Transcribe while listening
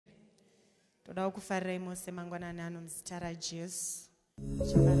Toda ukufarira imose mangwanani ano muzita raJesu.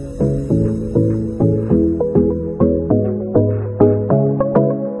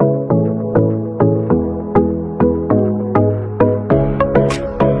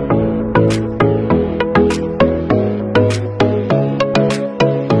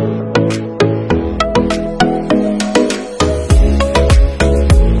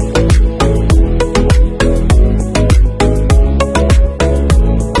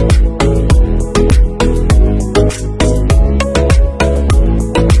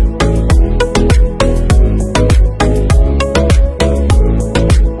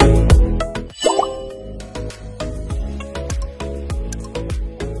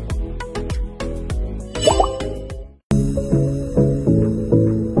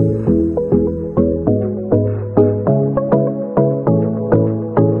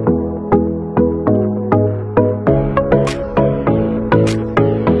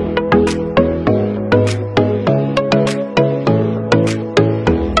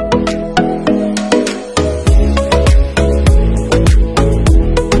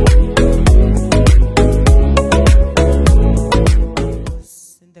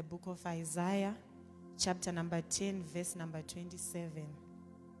 Of Isaiah, chapter number 10, verse number 27.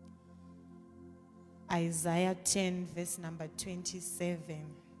 Isaiah 10, verse number 27.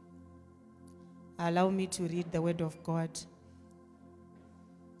 Allow me to read the word of God.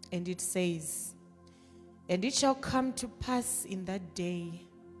 And it says, "And it shall come to pass in that day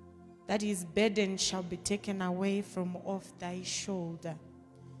that his burden shall be taken away from off thy shoulder,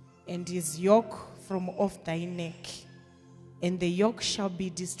 and his yoke from off thy neck. And the yoke shall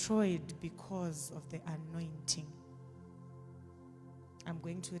be destroyed because of the anointing." I'm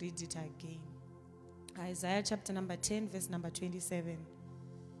going to read it again. Isaiah chapter number 10, verse number 27.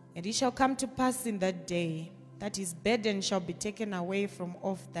 "And it shall come to pass in that day that his burden shall be taken away from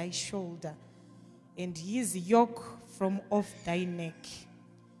off thy shoulder, and his yoke from off thy neck.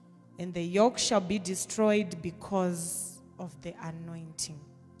 And the yoke shall be destroyed because of the anointing."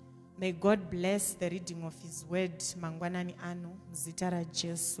 May God bless the reading of his word. Mangwanani ano mzita ra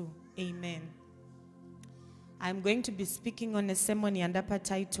Jesu. Amen. I'm going to be speaking on a sermon yandapa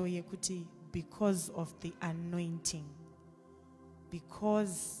title yekuti because of the anointing.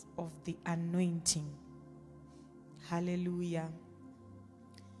 Because of the anointing. Hallelujah.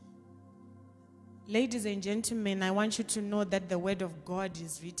 Ladies and gentlemen, I want you to know that the word of God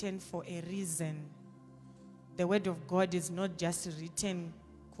is written for a reason. The word of God is not just written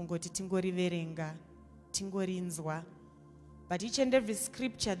kungoti tingoriverenga, tingorinzwa. But each and every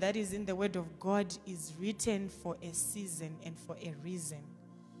scripture that is in the word of God is written for a season and for a reason.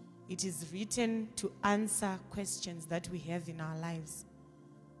 It is written to answer questions that we have in our lives.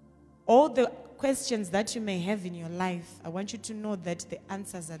 All the questions that you may have in your life, I want you to know that the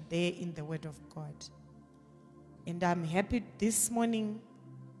answers are there in the word of God. And I'm happy this morning,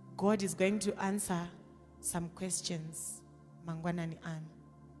 God is going to answer some questions. Mangwanani an.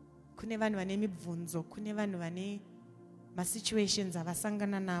 Kune vanhu vane mibvunzo, kune vanhu vane situations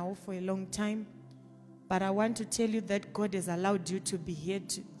avasangana nawo for a long time. But I want to tell you that God has allowed you to be here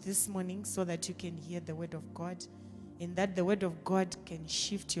this morning so that you can hear the word of God, and that the word of God can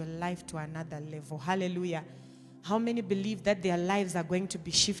shift your life to another level. Hallelujah. How many believe that their lives are going to be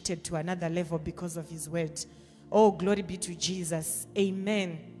shifted to another level because of his word? Oh, glory be to Jesus.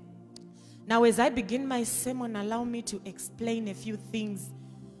 Amen. Now, as I begin my sermon, allow me to explain a few things.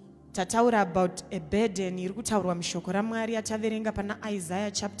 Tataura about a burden. Irikutaurwa mshoko raMwari ataverenga pana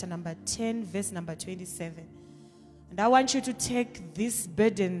Isaiah chapter number 10, verse number 27. And I want you to take this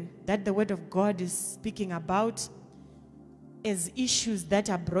burden that the word of God is speaking about as issues that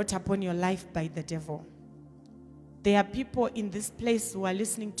are brought upon your life by the devil. There are people in this place who are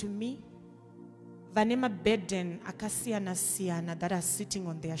listening to me. Vanema burden akasiyana siyana that are sitting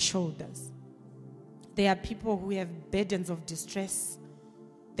on their shoulders. There are people who have burdens of distress.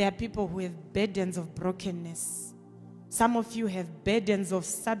 There are people who have burdens of brokenness. Some of you have burdens of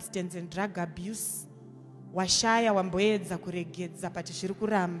substance and drug abuse. Washaya wamboedza kuregedza pati zviri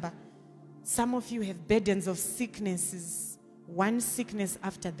kuramba. Some of you have burdens of sicknesses, one sickness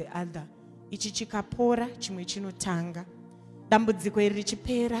after the other. Ichi chikapora chimwe chinotanga. Dambudziko iri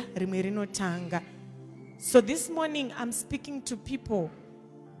richipera rimwe rinotanga. So this morning I'm speaking to people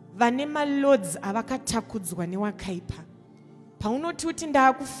vane malords avakatakudzwa newakaipa. Paunoti uti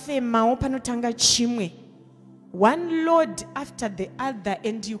ndaakufemawo panotanga chimwe. One Lord after the other,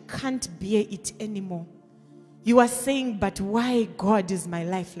 and you can't bear it anymore. You are saying, but why, God, is my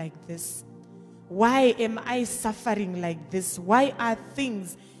life like this? Why am I suffering like this? Why are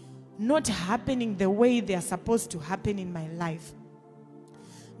things not happening the way they are supposed to happen in my life?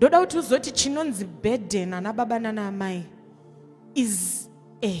 ndoda kuti uzoti chinonzi burden ana baba nana amai is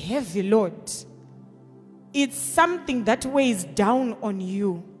a heavy load. It's something that weighs down on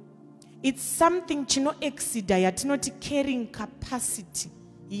you. It's something chino exida yatinoti carrying capacity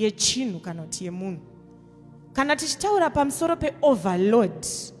yechinhu kana kuti yemunhu. Kana tichitaura pamusoro pe overload,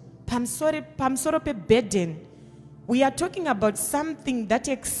 pamusoro pe burden, we are talking about something that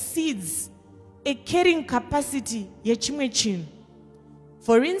exceeds a carrying capacity yechimwe chinhu.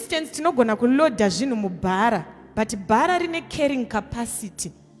 For instance, tinogona kuloda zvinhu mubhara, but bhara rine carrying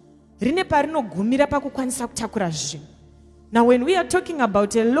capacity. Rine parinogumira pakukwanisa kutakura zvinhu. Now when we are talking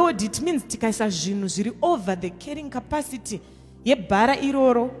about a load, it means tikaisa zvinhu zviri over the carrying capacity yebhara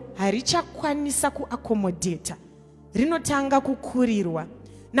iroro harichakwanisa kuaccommodata. Rinotanga kukurirwa.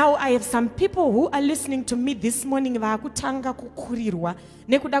 Now I have some people who are listening to me this morning vaakutanga kukurirwa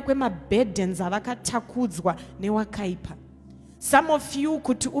nekuda kwemaburdens avakatakudzwa newakaipa. Some of you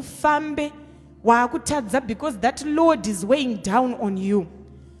kuti ufambe waakutadza because that load is weighing down on you.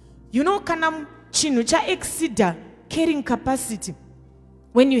 You know, kana chinhu cha exceeda carrying capacity,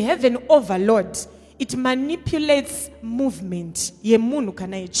 when you have an overload, it manipulates movement yemunhu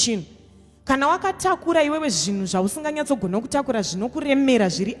kana yechinhu. Kana wakatakura iwewe zvinhu zvausinganyatsogona kutakura zvinokuremera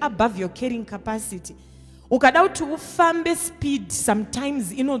zviri above your carrying capacity, ukada kuti ufambe speed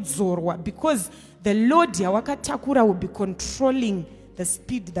sometimes inodzorwa because the load yawakatakura will be controlling the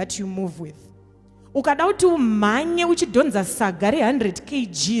speed that you move with. Ukada kuti umhanye uchidhonza saga re100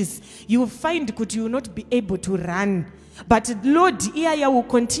 kgs, you will find kuti you will not be able to run. But load iyaya will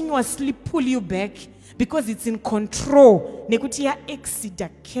continuously pull you back because it's in control nekuti ya exceed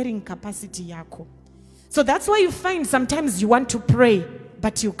carrying capacity yako. So that's why you find sometimes you want to pray,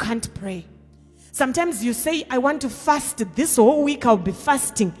 but you can't pray. Sometimes you say, I want to fast this whole week, I'll be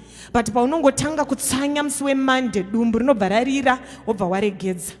fasting. But paunongotanga kutsanya musi weMonday, dumbu rinobva rarira wobva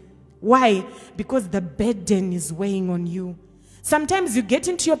waregedza. Why? Because the burden is weighing on you. Sometimes you get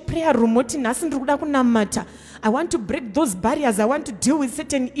into your prayer room, I want to break those barriers, I want to deal with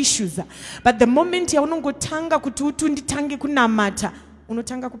certain issues. But the moment you unongotanga kuti utunditange kunamata,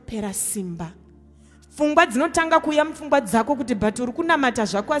 unotanga kupera simba. Pfungwa dzinotanga kuya mupfungwa dzako kuti but uri kunamata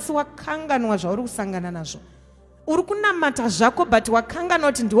zvako asi wakanganwa zvauri kusangana nazvo. Uri kunamata zvako but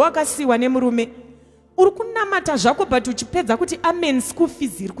wakanganwa kuti ndiwe wakasiyiwa nemurume. Uri kunamata zvako but uchipedza kuti amen school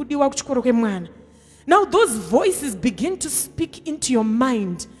fees iri kudiwa kuchikoro kwemwana. Now those voices begin to speak into your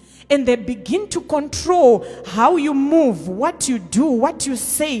mind and they begin to control how you move, what you do, what you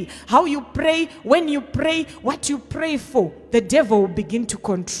say, how you pray, when you pray, what you pray for. The devil will begin to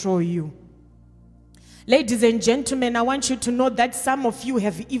control you. Ladies and gentlemen, I want you to know that some of you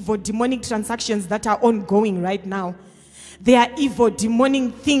have evil demonic transactions that are ongoing right now. There are evil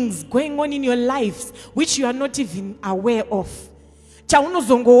demonic things going on in your lives which you are not even aware of.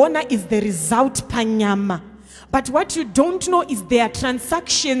 Chaunozongoona is the result panyama. But what you don't know is there are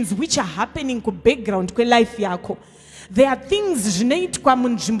transactions which are happening in background kwe life yako. There are things zvinoitwa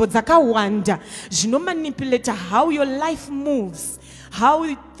munzvimbo dzakawanda zvinomanipulate how your life moves, how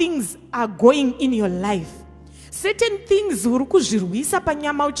things are going in your life. Certain things uri kuzvirwisa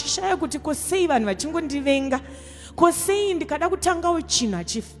panyama uchishaya kuti kosei vanhu vachingondivenga, kosei ndikada kutangawo chinhu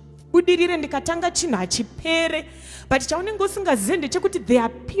hachibudirire, ndikatanga chinhu hachipere. But chaunenge usingazivi ndechekuti there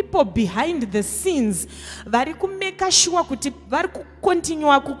are people behind the scenes vari kumeka sure kuti vari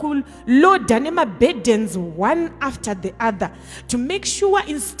kukontinua kukuloda nemaburdens one after the other to make sure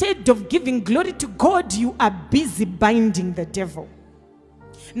instead of giving glory to God, you are busy binding the devil.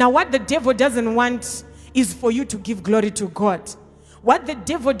 Now what the devil doesn't want is for you to give glory to God. What the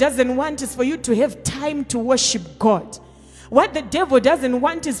devil doesn't want is for you to have time to worship God. What the devil doesn't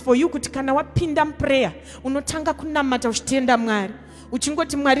want is for you kuti kana wapinda prayer unotanga kunamata uchitenda Mwari.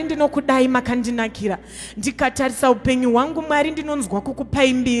 Uchingoti Mwari ndinokudai makandinakira. Ndikatarisa upenyu hwangu Mwari ndinonzwa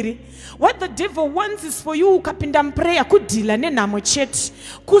kukupai mbiri. What the devil wants is for you ukapinda prayer kudhila nenhamo chete,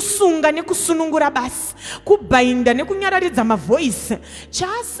 kusunga nekusunungura basi, kubainda nekunyararidza mavoice.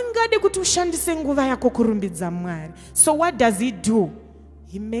 Chaasingade kuti ushandise nguva yako kurumbidza Mwari. So what does he do?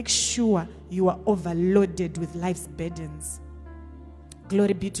 He makes sure you are overloaded with life's burdens.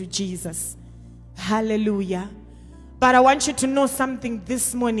 Glory be to Jesus. Hallelujah. But I want you to know something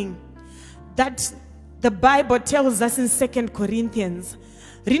this morning, that the Bible tells us in 2 Corinthians,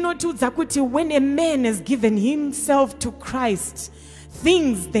 rinotudza kuti when a man has given himself to Christ,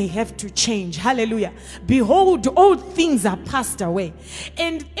 things they have to change. Hallelujah. Behold, all things are passed away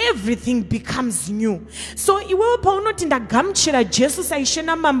and everything becomes new. So iwewe paunoti ndagamuchira Jesu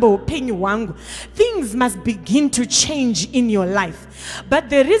saishena mambo upenyu hwangu, things must begin to change in your life. But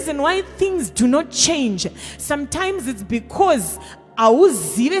the reason why things do not change, sometimes it's because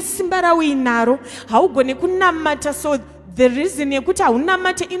auzive simba rauinaro, haugone kunamata. So the reason yekuti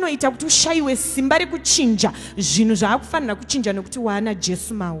haunamate inoita kuti ushayiwe simba rekuchinja zvinhu zvaakufanira kuchinja nekuti waana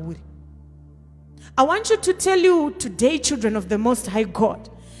Jesu mauri. I want you to tell you today, children of the Most High God,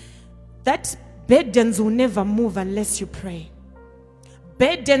 that burdens will never move unless you pray.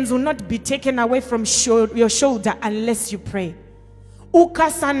 Burdens will not be taken away from your shoulder unless you pray.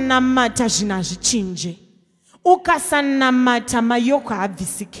 Ukasanamata zvinhu hazvichinje. Ukasanamata mayoko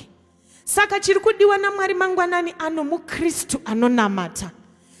haabvisike. Saka chiri kudiwa naMwari mangwanani ano muKristu anonamata.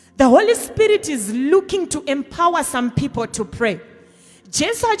 The Holy Spirit is looking to empower some people to pray.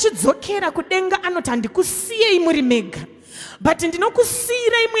 Jesu achidzokera kudenga anoti handikusiye muri mega, but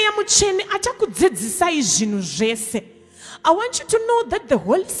ndinokusiyira Mweya Mutsvene achakudzidzisai zvinhu zvese. I want you to know that the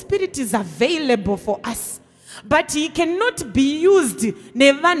Holy Spirit is available for us, but he cannot be used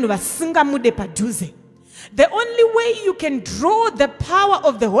nevanhu vasingamude padhuze. The only way you can draw the power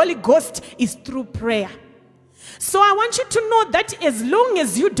of the Holy Ghost is through prayer. So I want you to know that as long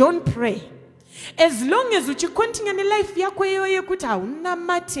as you don't pray, as long as you continue in life yako iyoyo kuti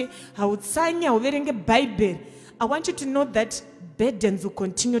haunamate, hautsanye, hauverenge Bible, I want you to know that burdens will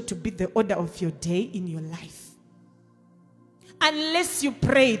continue to be the order of your day in your life. Unless you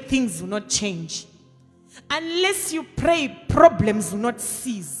pray, things will not change. Unless you pray, problems will not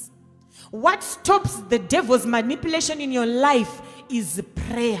cease. What stops the devil's manipulation in your life is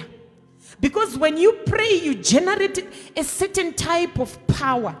prayer. Because when you pray, you generate a certain type of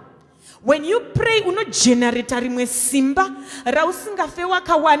power. When you pray, you not generate rimwe simba rausingafe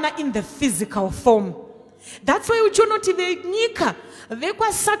wakawana in the physical form. That's why uchonoti venyika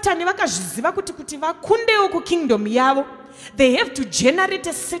vekwa Satani vakazviziva kuti vakundewo kukingdom yavo, they have to generate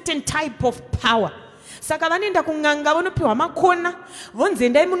a certain type of power. Saka vanoenda kunganga vanopiwa makona, vonzi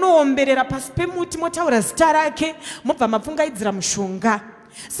endai munoomberera pasi pemuti motaura zita rake, mobva mapfungaidzira mushonga.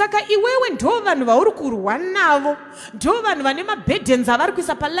 Saka iwewe ndo vanhu vauri kurwa navo, ndo vanhu vane maburdens avari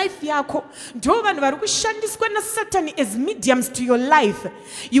kuisa palife yako, ndo vanhu vari kushandiswa naSatani as mediums to your life.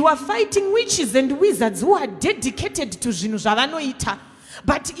 You are fighting witches and wizards who are dedicated to zvinhu zvavanoita.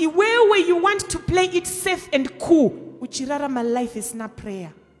 But iwewe you want to play it safe and cool. Uchirarama life is not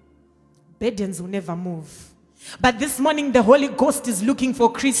prayer. Burdens will never move. But this morning the Holy Ghost is looking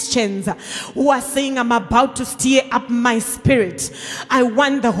for Christians who are saying, I'm about to stir up my spirit. I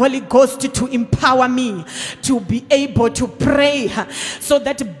want the Holy Ghost to empower me to be able to pray so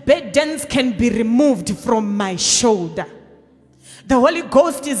that burdens can be removed from my shoulder. The Holy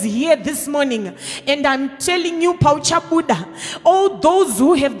Ghost is here this morning, and I'm telling you, Paucha Buddha, all those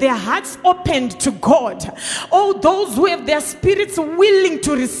who have their hearts opened to God, all those who have their spirits willing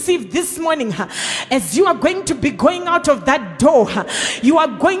to receive this morning, as you are going to be going out of that door, you are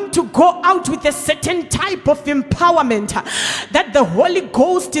going to go out with a certain type of empowerment that the Holy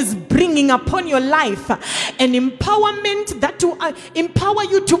Ghost is bringing upon your life, an empowerment that to empower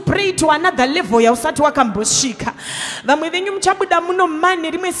you to pray to another level. Yausatu wakamboshika vamwe venyu muchabuda muno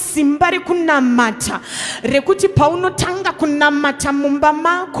mane rimwe simba rekunamata rekuti paunotanga kunamata mumba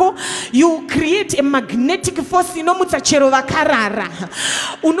mako, you create a magnetic force inomutsa chero vakarara.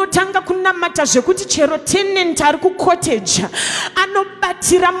 Unotanga kunamata zvekuti chero tenant ari kucottage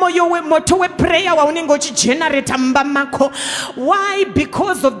anobatira moyo wemoto weprayer waunenge uchigenerata mumba mako. Why?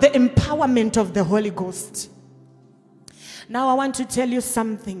 Because of the empowerment of the Holy Ghost. Now I want to tell you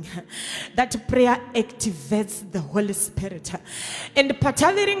something, that prayer activates the Holy Spirit. And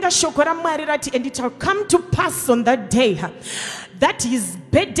pataveringa shokora mwarirati, and it shall come to pass on that day that his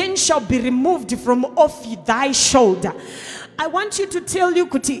burden shall be removed from off thy shoulder. I want you to tell you,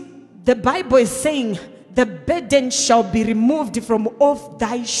 Kuti, the Bible is saying, the burden shall be removed from off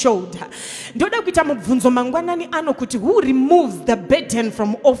thy shoulder. Ndoda kuita mubvunzo mangwanani ano kuti, who removes the burden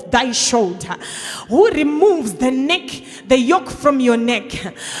from off thy shoulder? Who removes the neck, the yoke from your neck?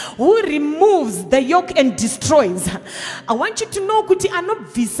 Who removes the yoke and destroys? I want you to know kuti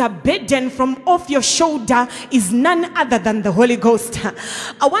anobvisa burden from off your shoulder is none other than the Holy Ghost.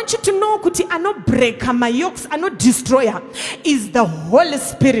 I want you to know kuti anobreka my yokes, destroyer is the Holy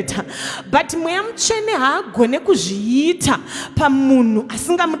Spirit. But Mweya Mutsvene haagone kuzviita pamunhu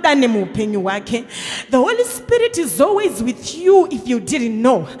asingamudane muupenyu hwake. The Holy Spirit is always with you if you didn't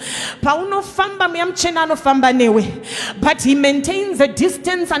know. Paunofamba Mweya Mutsvene anofamba newe, but he maintains a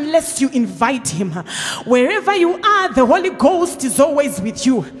distance unless you invite him. Wherever you are, the Holy Ghost is always with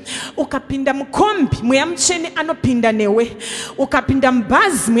you. Ukapinda mukombi Mweya Mutsvene anopinda newe, ukapinda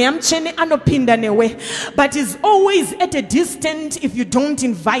mbazi Mweya Mutsvene anopinda newe, but is always at a distance if you don't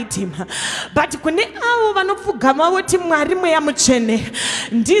invite him. But kune avo vanopfugama voti Mwari mweya mutsvene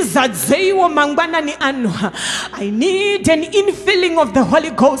ndizadzeiwo mangwanani ano. I need an infilling of the Holy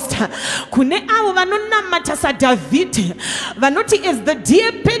Ghost. Kune avo vanonamata saDhavhidhi vanoti as the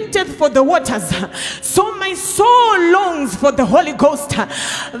deer panteth for the waters, so my soul longs for the Holy Ghost.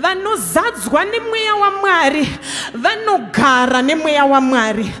 Vanozadzwa nemweya waMwari vanogara nemweya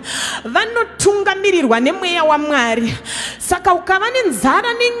waMwari, vanotungamirirwa nemweya waMwari. Saka ukava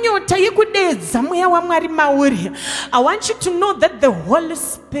nenzara nenyota yekudedza mweya waMwari mauri, I want you to know that the Holy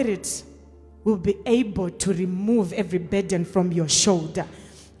Spirit will be able to remove every burden from your shoulder.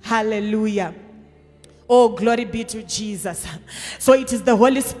 Hallelujah. Oh, glory be to Jesus. So it is the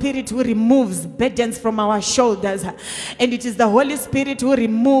Holy Spirit who removes burdens from our shoulders. And it is the Holy Spirit who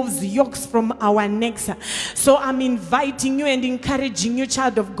removes yokes from our necks. So I'm inviting you and encouraging you,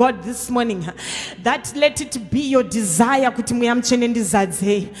 child of God, this morning, that let it be your desire.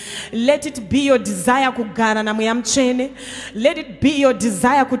 Let it be your desire kugara na muyamchene. Let it be your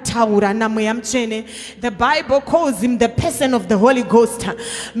desire kutaura na muyamchene. The Bible calls him the person of the Holy Ghost,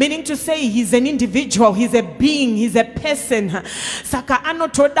 meaning to say he's an individual. He's a being, he's a person. Saka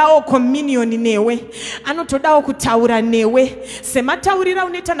anotodao communion newe, anotodao kutaura newe. Semataurira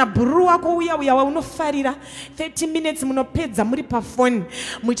uneta na burua ko uya unofarira 30 minutes munopedza muri pa phone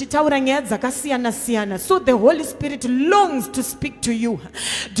muchitaura nyaya dzakasiyana siyana. So the Holy Spirit longs to speak to you.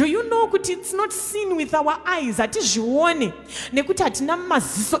 Do you know that it's not seen with our eyes? Atizvione nekuti hatina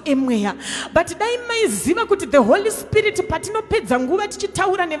maziso emweya. But dai maiziva kuti the Holy Spirit patinopedza nguva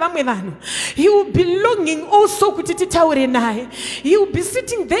tichitaura nevamwe vanhu, he will be longing also kuti titaure naye. He will be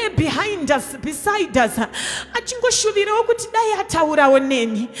sitting there behind us, beside us, achingoshuvirawo kuti dai ataurawo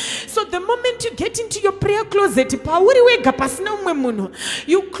neni. So the moment you get into your prayer closet, pauri wega pasina umwe munhu,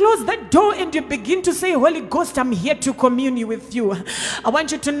 you close that door and you begin to say, Holy Ghost, I'm here to commune with you. I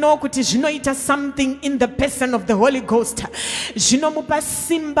want you to know kuti zvinoita something in the person of the Holy Ghost. Zvinomupa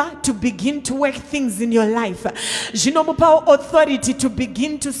simba to begin to work things in your life. Zvinomupa authority to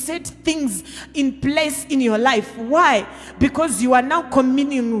begin to set things in place in your life. Why? Because you are now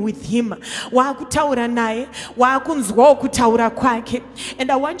communing with him. Waakutaura naye, waakunzwawo kutaura kwake.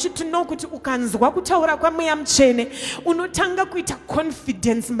 And I want you to know kuti ukanzwa kutaura kwa mweya mutsvene, unotanga kuita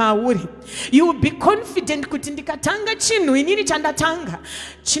confidence mauri. You will be confident kuti ndikatanga chinhu inini chandatanga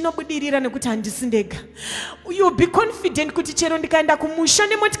chinobudirira nekuti handisi ndega. You will be confident kuti chero ndikaenda kumusha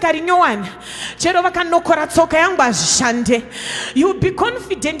nemotikari nyowani, chero vakanokora tsoka yangu hazvishande. You will be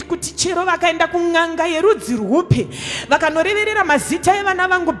confident kuti chero vakaenda kun'anga yerudzi rwupi vakanoreverera mazita evana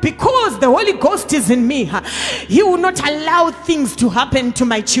vangu, because the Holy Ghost is in me, he will not allow things to happen to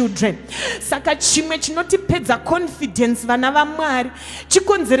my children. Saka chimwe chinotipedza confidence vana vaMwari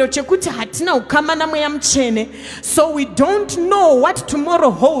chikonzero chekuti hatina ukama na mweya mutsvene. So we don't know what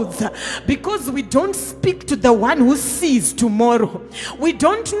tomorrow holds, because we don't speak to the one who sees tomorrow. We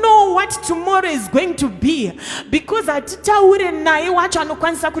don't know what tomorrow is going to be, because hatitaure naye wacho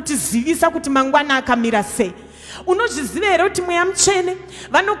anokwanisa kutizivisa kuti mangwana akamira sei. Unozviziva here kuti mweya mutsvene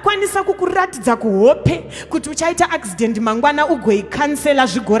vanokwanisa kukuratidza kuhope kuti uchaita accident mangwana ugoikansela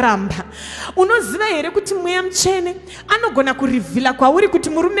zvigoramba. Unoziva here kuti mweya mutsvene anogona kurivhila kwauri kuti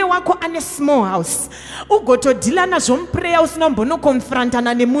murume wako ane small house, ugotodhila nazvo muprayer usina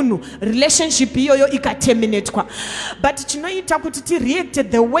kumbonokonfrontana nemunhu, relationship iyoyo ikaterminatwa. But chinoita kuti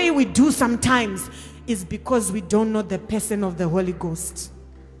tireact the way we do sometimes is because we don't know the person of the Holy Ghost.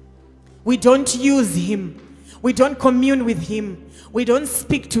 We don't use him. We don't commune with him. We don't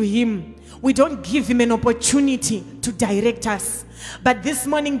speak to him. We don't give him an opportunity to direct us. But this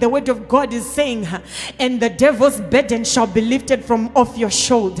morning the word of God is saying, and the devil's burden shall be lifted from off your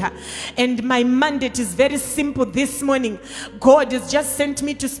shoulder. And my mandate is very simple this morning. God has just sent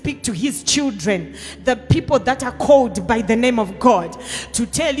me to speak to his children, the people that are called by the name of God, to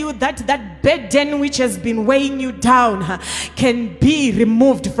tell you that that burden which has been weighing you down can be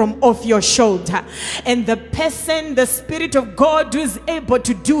removed from off your shoulder. And the person, the Spirit of God who is able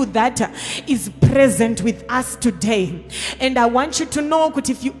to do that is present with us today. And I want you to know that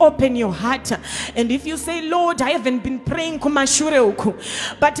if you open your heart and if you say, Lord, I haven't been praying kumashure uku,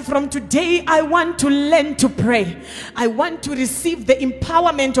 but from today I want to learn to pray. I want to receive the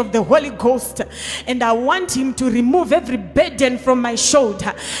empowerment of the Holy Ghost, and I want him to remove every burden from my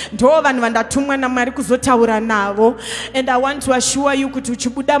shoulder. And I want to assure you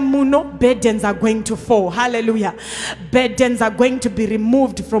that burdens are going to fall. Hallelujah. Burdens are going to be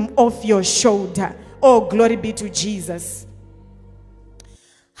removed from off your shoulder. Oh, glory be to Jesus.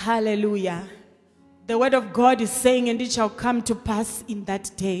 Hallelujah. The word of God is saying, and it shall come to pass in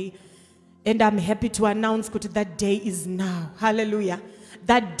that day. And I'm happy to announce that that day is now. Hallelujah.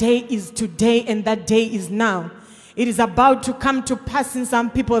 That day is today, and that day is now. It is about to come to pass in some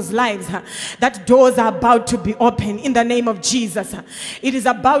people's lives. That doors are about to be open in the name of Jesus. It is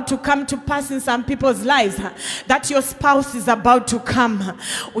about to come to pass in some people's lives. That your spouse is about to come.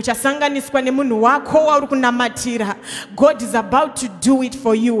 God is about to do it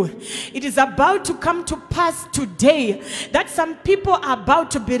for you. It is about to come to pass today that some people are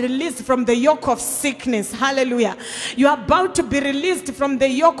about to be released from the yoke of sickness. Hallelujah. You are about to be released from the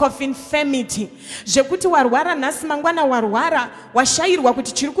yoke of infirmity. Mangwana warwara washairwa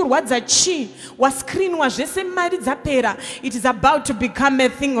kuti chiri kurwadza chi wascreenwa zvese mari dzapera. It is about to become a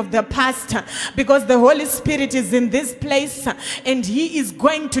thing of the past because the Holy Spirit is in this place and he is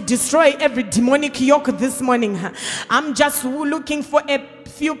going to destroy every demonic yoke this morning. I'm just looking for a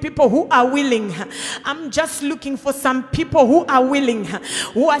few people who are willing. I'm just looking for some people who are willing,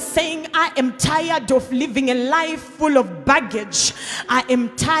 who are saying, I am tired of living a life full of baggage. I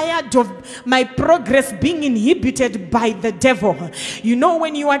am tired of my progress being inhibited by the devil. You know,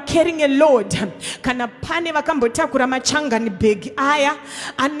 when you are carrying a load, kana pane vakambotakura machangani bag aya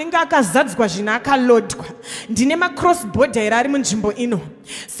anenge akazadzwa zvina akalodwa. Ndine ma cross border ari munzvimbo ino.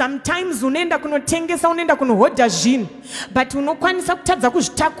 Sometimes unoenda kunotengesa, unoenda kunohodha zvinhu, but unokwanisa kutadza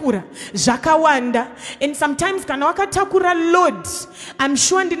kuzvitakura zvakawanda. And sometimes kana wakatakura load, I'm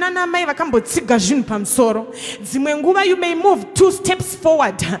sure ndinana mai vakambotsiga zvinhu pamusoro. Dzimwe nguva you may move 2 steps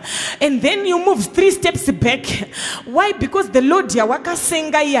forward and then you move 3 steps back. Why? Because the load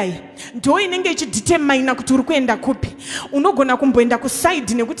yawakasenga iyai ndo inenge ichidetermine kuti uri kuenda kupi. Unogona kumboenda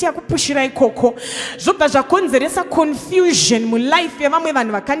kuside nekuti yakupushira ikoko. Zvobva zvakonzeresa confusion mulife yevamwe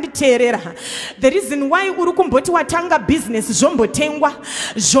vanhu vakanditeerera. The reason why uri kumboti watanga business zvombotengwa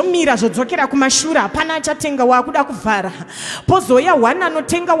zvomira zvodzokera kumashure hapana achatenga wakuda kuvhara. Pozoya one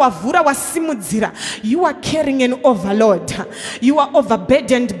anotenga wavhura wasimudzira. You are carrying an overload. You are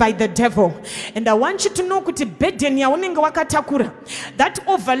overburdened by the devil. And I want you to know kuti burden yaunenge wakatakura, that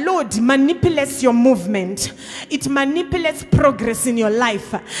overload manipulates your movement. It manipulates progress in your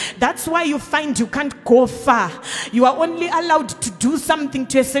life. That's why you find you can't go far. You are only allowed to do something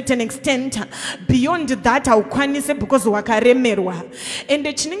to a certain extent. Beyond that haukwanise because wakaremerwa. And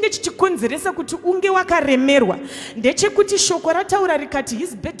chinenge chichikonzeresa kuti unge wakaremerwa ndechekuti shoko rataura rikati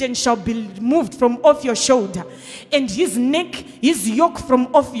his burden shall be removed from off your shoulder and his yoke from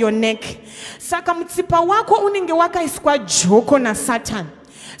off your neck. Saka mutsipa wako unenge wakaiswa joko na Satan.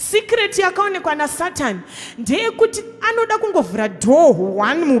 Secret yakaonekwa na Satan ndeyekuti anoda kungovhura door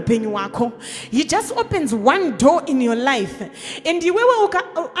one muupenyu wako. He just opens one door in your life and iwewe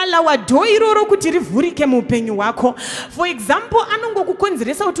ukaallowa door iroro kuti rivhurike muupenyu wako. For example,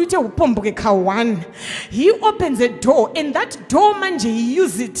 anongokukonzeresa kuti uite upomboke ka one. He opens a door and that door manje he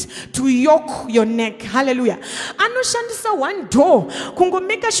uses it to yoke your neck. Hallelujah. Anoshandisa one door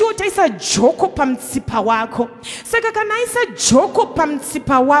kungomeka sure utaisa joko pamutsipa wako. Saka kana aisa joko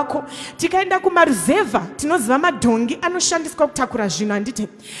pamutsipa wako, tikaenda kumaruzeva tinoziva madhongi anoshandiswa kutakura zvinhu handiti.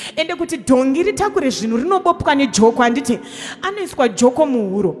 Ende kuti dhongi ritakure zvinhu rinobopwa nejoko handiti. Anoiswa joko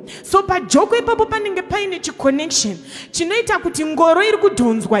muhuro. So pajoko ipapo panenge paine chiconnection chinoita kuti ngoro iri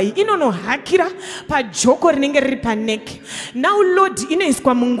kudhonzwa iyi inonohakira pajoko rinenge riri paneck. Now load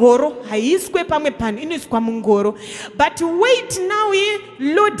inoiswa mungoro, haiiswe pamwe panhu, inoiswa mungoro. But wait now,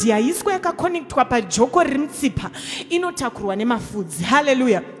 load yaiswa yakaconnectwa pajoko riri mutsipa inotakurwa nemafudzi.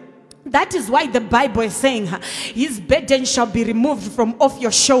 Hallelujah. That is why the Bible is saying his burden shall be removed from off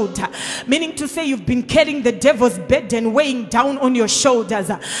your shoulder. Meaning to say you've been carrying the devil's burden weighing down on your shoulders.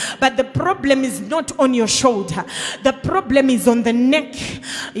 But the problem is not on your shoulder. The problem is on the neck.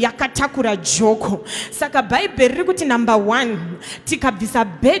 Yakatakura joko. Saka Bible rikuti number 1. Tikabvisa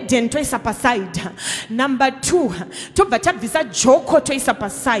burden toisa paside. Number 2. Tobvisa joko toisa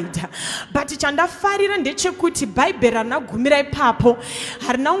paside. But chandafarira ndechekuti Bible ranagumira ipapo.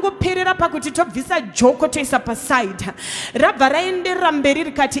 Harinaungo perera pakuti tobvisa joko toisa paside. Rabva raendera mberi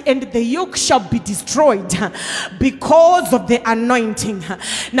rikati and the yoke shall be destroyed because of the anointing.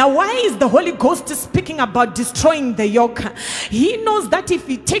 Now why is the Holy Ghost speaking about destroying the yoke? He knows that if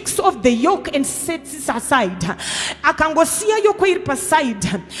he takes off the yoke and sets it aside, akangosia yoko iri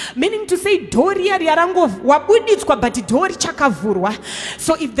paside, meaning to say doria riarango wabuditswa but dori chakavurwa.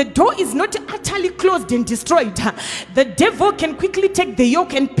 So if the door is not utterly closed and destroyed, the devil can quickly take the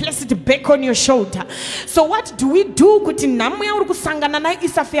yoke and place it back on your shoulder. So what do we do?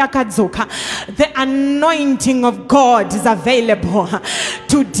 The anointing of God is available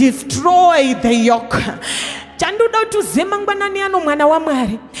to destroy the yoke. Chanduda tuzema ngwanani ano mwana wa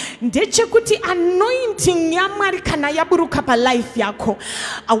Mwari. ndechekuti anointing yaMwari kana yaburuka palife yako,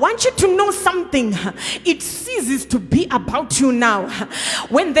 I want you to know something. It ceases to be about you now.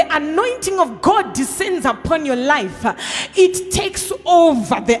 When the anointing of God descends upon your life, it takes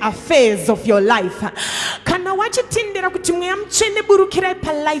over the affairs of your life. Kana wachitendera kuti mweya mutsvene burukirai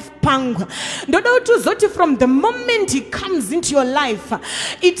palife pangu, ndoda kuti uzoti from the moment he comes into your life,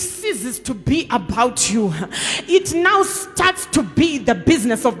 it ceases to be about you. It now starts to be the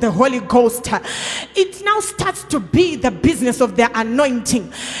business of the Holy Ghost. It now starts to be the business of the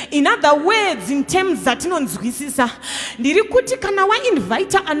anointing. In other words, in terms that inonzwisisa, ndiri kuti kana wa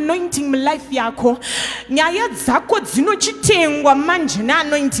invite anointing mu life yako, nyaya dzako dzinochitengwa manje ne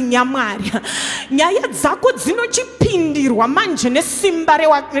anointing yaMwari. Nyaya dzako dzinochipindirwa manje nesimba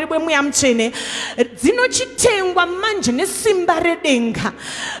remweya mutsvene, dzinochitengwa manje nesimba redenga.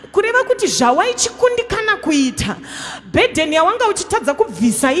 Kureva kuti zvawaichikundikana kuita, burden yawanga uchitadza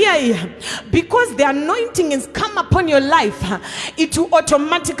kubvisa iyaiya, because the anointing has come upon your life, it will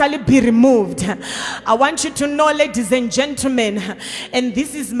automatically be removed. I want you to know, ladies and gentlemen, and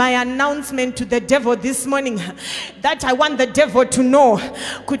this is my announcement to the devil this morning, that I want the devil to know,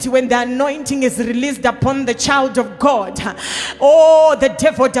 when the anointing is released upon the child of God, oh, the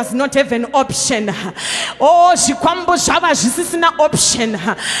devil does not have an option. Oh, zvikwambo zvava zvisisina option.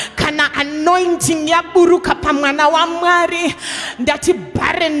 Kana anointing yaburuka pamwana waMwari, ndati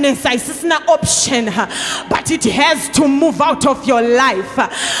barrenness isisina option, but it has to move out of your life.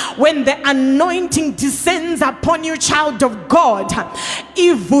 When the anointing descends upon you, child of God,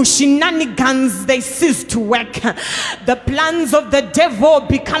 evil shenanigans, they cease to work. The plans of the devil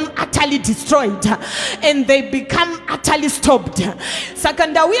become utterly destroyed, and they become utterly stopped.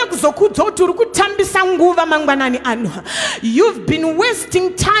 You've been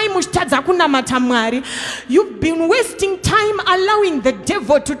wasting time. You've been wasting time allowing the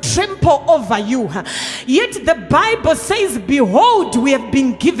devil to trample over you. Yet the Bible says, behold, we have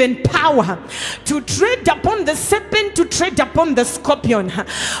been given power to tread upon the serpent, to tread upon the scorpion.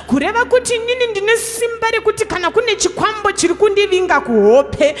 Kureva kuti nini ndine simba rekuti kana kune chikwambo chiri kundivinga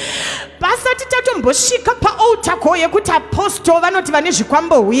kuhope, pasati tatomboshika paaltar yekuti apostle vanoti vane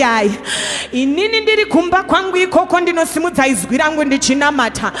zvikwambo huyai, inini ndiri kumba kwangu ikoko ndinosimudza izwi rangu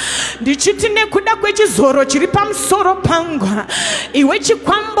ndichinamata ndichiti nekuda kwechizoro chiri pamusoro pangu, iwe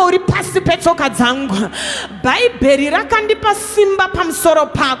chikwambo uri pasi petsoka dzangu, bhaibheri rakandipa simba pamusoro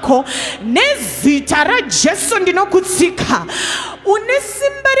pako, nezita raJesu ndinokutsika. Une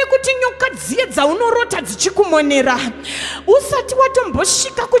simba rekuti nyoka dziye dzaunorota dzichikumonera, usati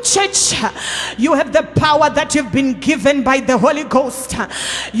watomboshika kuchecha. You have the power that you've been given by the Holy Ghost.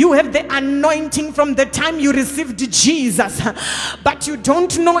 You have the anointing from the time you received Jesus, but you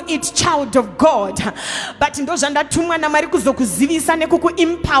don't know it, child of God. But ndozvandatumwa naMwari kuzokuzivisa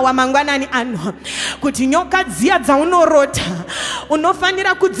nekukuempower mangwanani ano, kuti nyoka dziya dzaunorota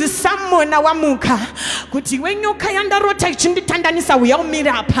unofanira kudzisamona wamuka, kuti iwe nyoka yandarota ichinditandanisa uya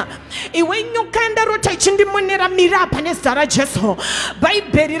umirapa, iwe nyoka yandarota ichindimonera mirapa nezita raJesu.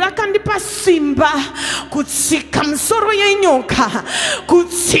 Bhaibheri rakandipa simba kutsika musoro yenyoka,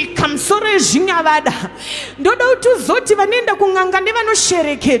 kutsika musoro yezvinyavada. Ndoda kuti uzoti vanoenda kun'anga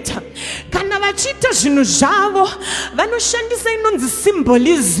nevanoshereketa, kana vachiita zvinhu zvavo vanoshandisa inonzi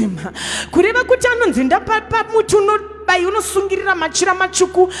symbolism, kureva kuti anonzi ndapapa muti unobai unosungirira machira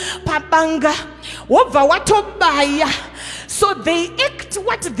matsvuku pabanga wobva watobaya. So they act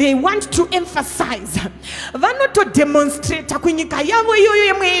what they want to emphasize. Vanoto demonstrate kunyika yavo iyoyo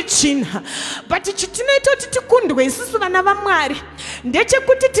yemwe yechina. But chitinoita kuti tikundwe isusu vana vaMwari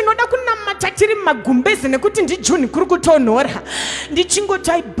ndechekuti tinoda kunamata tiri magumbezi nekuti ndiJuni kuri kutonhora.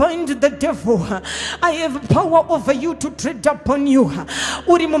 Ndichingoti I bind the devil. I have power over you to tread upon you.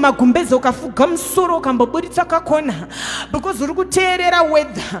 Uri mumagumbezi ukafuga musoro ukamboburitsa kakona because uri kuteerera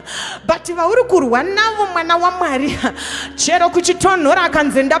weather. But vauri kurwa navo mwana waMwari, chero kuchitonhora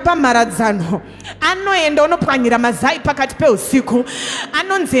akanzenda pamharadzano, anoenda unopwanyira mazai pakati peusiku,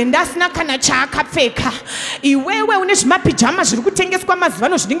 anonzenda asina kana chaakapfeka. Iwewe une zvimapijama zviri kutengeswa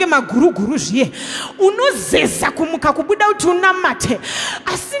mazuvano zvinenge maguruguru zviye, unozeza kumuka kubuda kuti unamate.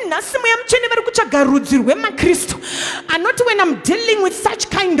 Asi nhasi mweya mutsvene vari kutsvaga rudzi rwemakristu anoti when I'm dealing with such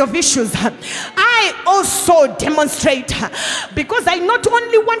kind of issues, I also demonstrate, because I not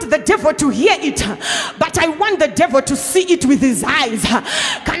only want the devil to hear it, but I want the devil to see it with his eyes.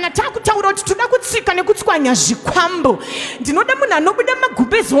 Kana takutaura kuti toda kutsika nekutswanya zvikwambo, ndinoda munhu anobuda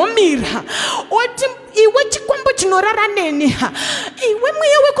magumbezi omira oti iwe chikwambo chinorara neni, iwe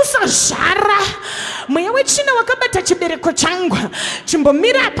mweya wekusazvara, mweya wetsvina wakabata chibereko changu,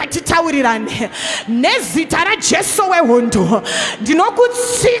 chimbomira apa titaurirane. Nezita raJesu wehondo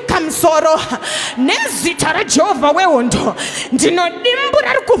ndinokutsika musoro. Nezita raJehovha wehondo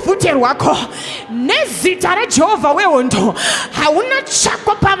ndinodimbura rukuvhute rwako. Nezita raJehovha wehondo hauna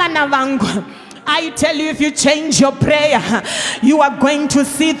chako pavana vangu. I tell you, if you change your prayer, you are going to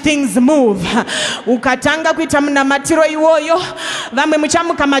see things move. Ukatanga kuita munamatiro iwoyo, vamwe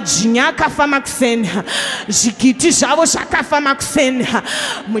muchamuka majinya akafa makuseni, zvikiti zvavo zvakafa makuseni,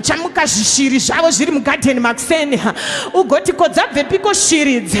 muchamuka zvishiri zvavo zviri mugadheni makuseni, ugoti kodzabvepiko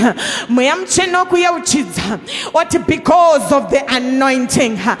shiri idzi. Mweya mutsvene wokuyeuchidza oti because of the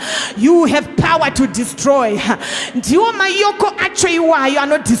anointing you have power to destroy. Ndiwo mayoko acho iwayo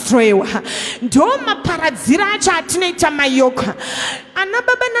anodestroywa. Ndiwo maparadzira acho atinoita mayoko. Ana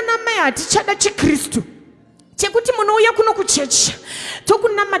baba nana mai hatichada chiKristu chekuti munouya kuno kuchechi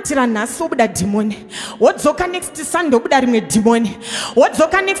tokunamatira nhasi wobuda dhimoni, wodzoka next Sunday wobuda rimwe dhimoni,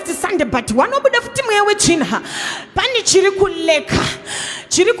 wodzoka next Sunday but wanobuda futi mweya wetsvina. Pane chiri kuleka.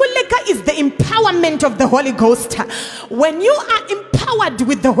 Chiri kuleka is the empowerment of the Holy Ghost. When you are empowered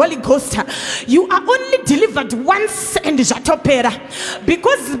with the Holy Ghost, you are only delivered once and zvatopera.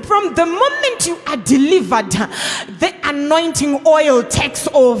 Because from the moment you are delivered, the anointing oil takes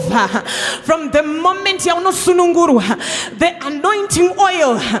over. From the moment yaunosunungurwa, the anointing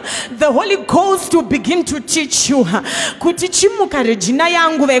oil, the Holy Ghost will begin to teach you. Kuti chimuka regina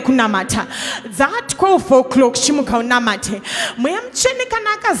yangu vekunamata. That 12 o'clock chimuka unamate. Mweya mutsvene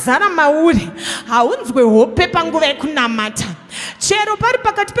kana akazara mauri, haunzwe hope panguva yekunamata. Chero pari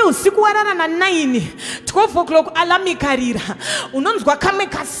pakati peusiku warara na9, 12 o'clock alarm ikarira, unonzwa kamwe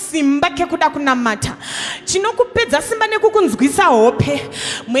kasimba kekuda kunamata. Chinokupedza simba nekukunzwisa hope.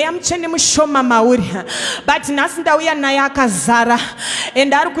 Mweya mutsvene mushoma mauri. But nhasi ndauya naye akazara.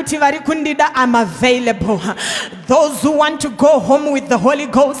 And ari kuti vari kundida, I'm available. Those who want to go home with the Holy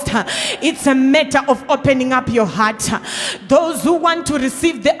Ghost, it's a matter of opening up your heart. Those who want to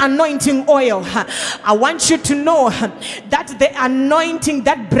receive the anointing oil, I want you to know that the anointing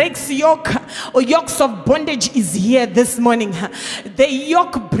that breaks yoke or yokes of bondage is here this morning. The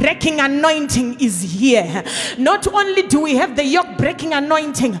yoke breaking anointing is here. Not only do we have the yoke breaking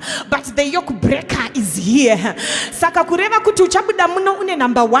anointing, but the yoke breaker is here. Saka kureva kuti uchabuda muno une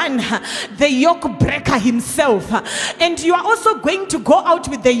number 1, the yoke breaker himself. And you are also going to go out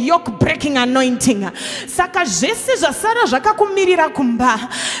with the yoke breaking anointing. Saka zvese zvasara zvakakumirira kumba,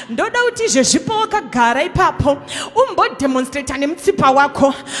 ndoda kuti zvezvipo wakagara ipapo umbodemonstrate nemutsipa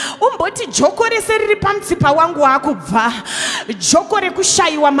wako, umboti joko rese riri pamutsipa wangu wakubva, joko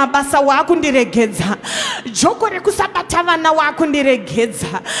rekushayiwa mabasa wakundiregedza, joko rekusabata vana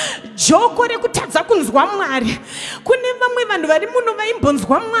wakundiregedza, joko rekutadza kunzwa Mwari. Kune vamwe vanhu vari muno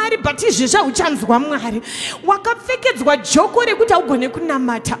vaimbonzwa Mwari but izvezvi hauchanzwa Mwari. Wakapfekedzwa joko rekuti haugone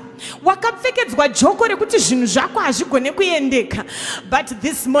kunamata, wakapfekedzwa joko rekuti zvinhu zvako hazvigone kuendeka. But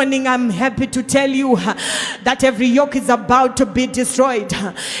this morning I'm happy to tell you that every yoke is about to be destroyed,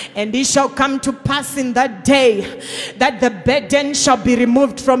 and it shall come to pass in that day that the burden shall be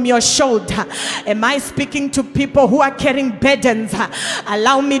removed from your shoulder. Am I speaking to people who are carrying burdens?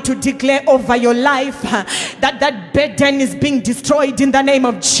 Allow me to declare over your life that that burden is being destroyed in the name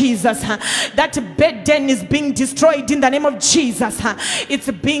of Jesus. That burden is being destroyed in the name of Jesus. It's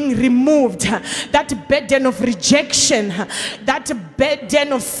being removed. That burden of rejection, that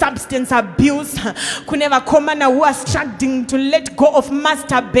burden of substance abuse, kuneva komana who are struggling to let go of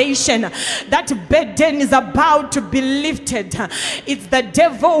masturbation, that burden is about to be lifted. It's the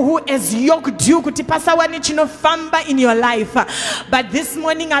devil who has yoked you kuti pasawani chinofamba in your life. But this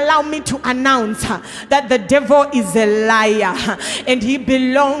morning allow me to announce that the devil is a liar and he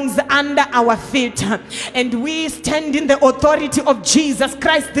belongs under our feet, and we stand in the authority of Jesus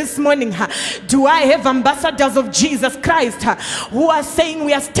Christ this morning. Do I have ambassadors of Jesus Christ who are saying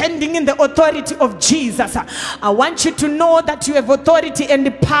we are standing in the authority of Jesus? I want you to know that you have authority and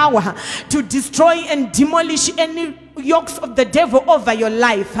the power to destroy and demolish any yokes of the devil over your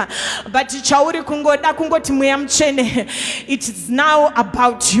life. But chauri kungoda kungoti mweya mutsvene, it is now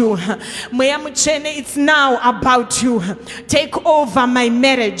about you. Mweya mutsvene, it's now about you. Take over my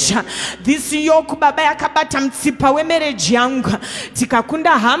marriage. This yoke baba yakabata mutsipa wemarriage yangu,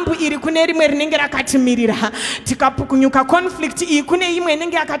 tikakunda hambu iri kune rimwe rinenge rakatimirira, tikapukunyuka conflict iyi kune imwe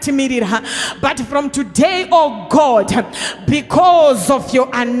inenge yakatimirira. But from today, oh God, because of your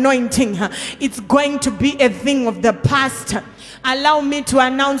anointing, it's going to be a thing of the past. Allow me to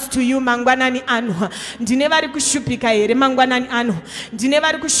announce to you mangwanani ano. Ndine vari kushupika here mangwanani ano. Ndine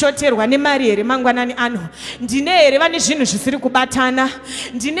vari kushoterwa nemari here mangwanani ano. Ndine here vane zvinhu zvisiri kubatana.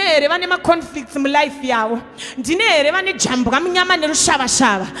 Ndine here vane ma-conflicts mulife yavo. Ndine here vane jambwa munyama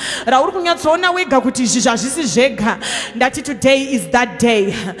nerushava-shava. Rauri kunyatsoona wega kuti izvi zvazvisi zvega. Ndati today is that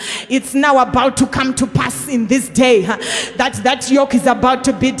day. It's now about to come to pass in this day. That yoke is about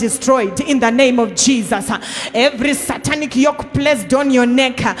to be destroyed in the name of Jesus. Every satanic yoke placed on your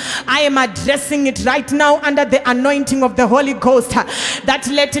neck, I am addressing it right now under the anointing of the Holy Ghost. That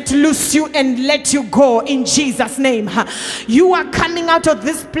let it loose you and let you go in Jesus' name. You are coming out of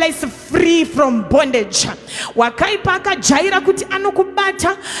this place free from bondage. Wakaipaka jaira kuti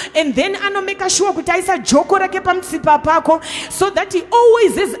anokubata, and then anomeka sure kuti aisa joko rake pamtsipa pako, so that he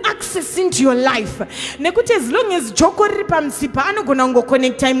always has access into your life. Nekuti as long as joko riri pamtsipa anogona ngo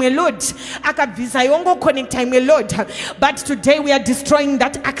connect time with Lord, akabvisa yongo connect time with Lord. But today we are destroying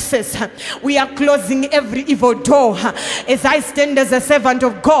that access. We are closing every evil door. As I stand as a servant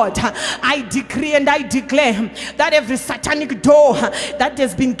of God, I decree and I declare that every satanic door that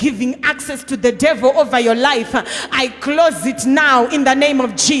has been giving access to the devil over your life, I close it now in the name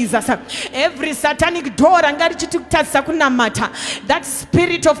of Jesus. Every satanic door, that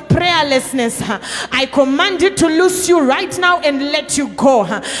spirit of prayerlessness, I command it to loose you right now and let you go.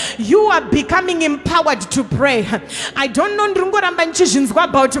 You are becoming empowered to pray. I don't know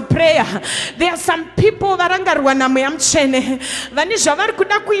about prayer. There are some people varangarwa na muyamchene vane zvavari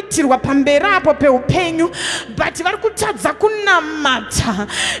kuda kuitirwa pamberapo peupenyu, but vari kutadza kunamata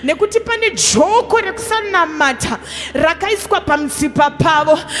nekuti pane joko rekusanamata rakaiswa pamtsipa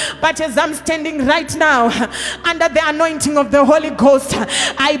pavo. But as I'm standing right now under the anointing of the Holy Ghost,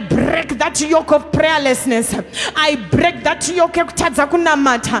 I break that yoke of prayerlessness. I break that yoke ekutadza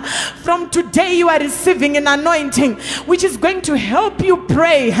kunamata. From today you are receiving an anointing which is going to help you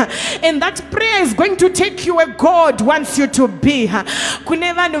pray, and that prayer is going to take you where God wants you to be.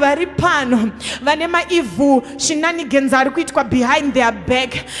 Kune vanhu vari pano vane maevil shenanigans ari kuitwa behind their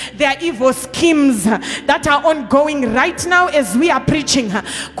back. There are evil schemes that are ongoing right now as we are preaching.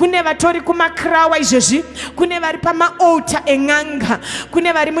 Kune vatori kumakrawa izvezvi, kune vari pamaota eng'anga,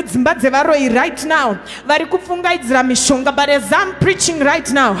 kune vari mudzimba dzevaroi right now vari kupfungaidzira mishonga. But as I'm preaching right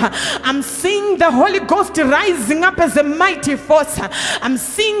now, I'm seeing the Holy Ghost rising up as a mighty force. I'm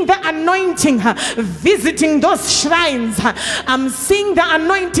seeing the anointing visiting those shrines. I'm seeing the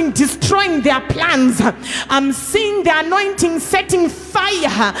anointing destroying their plans. I'm seeing the anointing setting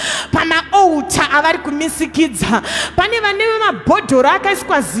fire pama altar avari kumisikidza. Pane vane mabhodhoro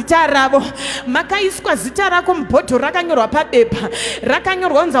akaiswa zita ravo, makaiswa zita rako mubhodhoro rakanyorwa pabepa,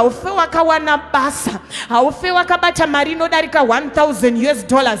 rakanyorwa kunzi haufe wakawana basa, haufe wakabata mari inodarika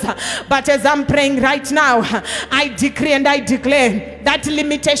 $1,000. But as I'm praying right now, I decree and I declare that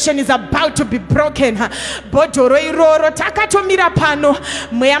limitation is about to be broken. Bodhoro iroro takatomira pano,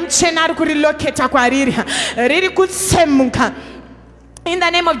 mweya muchena ari kuriloketa kwariri, riri kutsemuka in the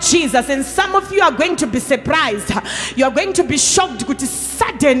name of Jesus. And some of you are going to be surprised. You are going to be shocked.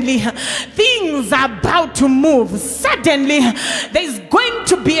 Suddenly things are about to move. Suddenly there is going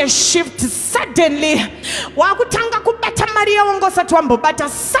to be a shift. Suddenly wakutanga kubata Maria wongosati wambobata.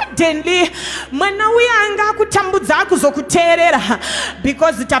 Suddenly mwana uyanga kutambudza akuzokuteerera,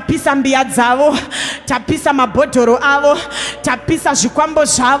 because tapisa mbia dzavo, tapisa mabhodhoro avo, tapisa zvikwambo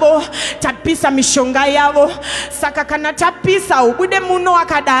zvavo, tapisa mishonga yavo. Saka kana tapisa ubude muno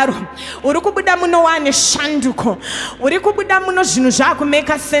wakadaro, uri kubuda muno wane shanduko, uri kubuda muno zvinhu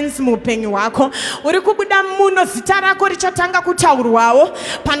zvakumeka sense muupenyu hwako, uri kubuda muno zita rako richatanga kutaurwawo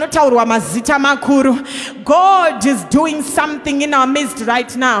panotaurwa mazita makuru. God is doing something in our midst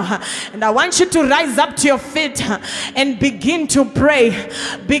right now, and I want you to rise up to your feet and begin to pray,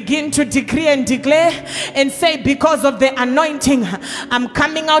 begin to decree and declare and say, because of the anointing I'm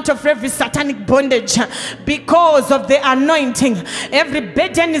coming out of every satanic bondage. Because of the anointing every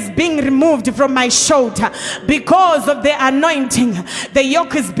burden is being removed from my shoulder. Because of the anointing the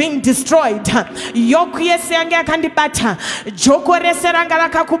yoke is being destroyed. Yoke yese yange yakandibata, joko rese ranga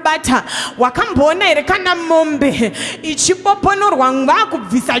rakakubata, wakambona ere kana mombe ichipoponorwa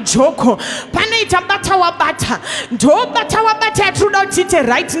ngakubvisa joko pane itabata wabata, ndo bata wabata yatruda utite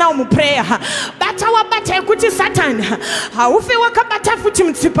right now mu prayer. Bata wabata yekuti Satan haufe wakabata futi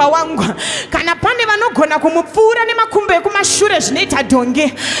mtsipa wangu, kana pane vanogona kumupfura nemakumbo ekumashure zvinoita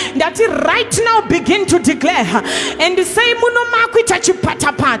donge. Ndati right now begin to declare and say muno mako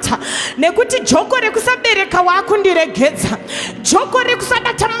itachipatapata, nekuti joko rekusabereka wakundiregedza, joko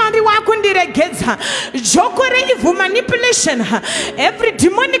rekusabata mari wakundiregedza, kuregedza, joko re-evil manipulation, every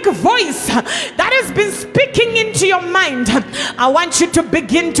demonic voice that has been speaking into your mind, I want you to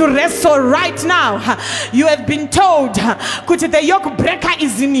begin to wrestle right now. You have been told, the yoke breaker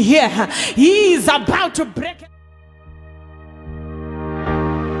is in here. He is about to break.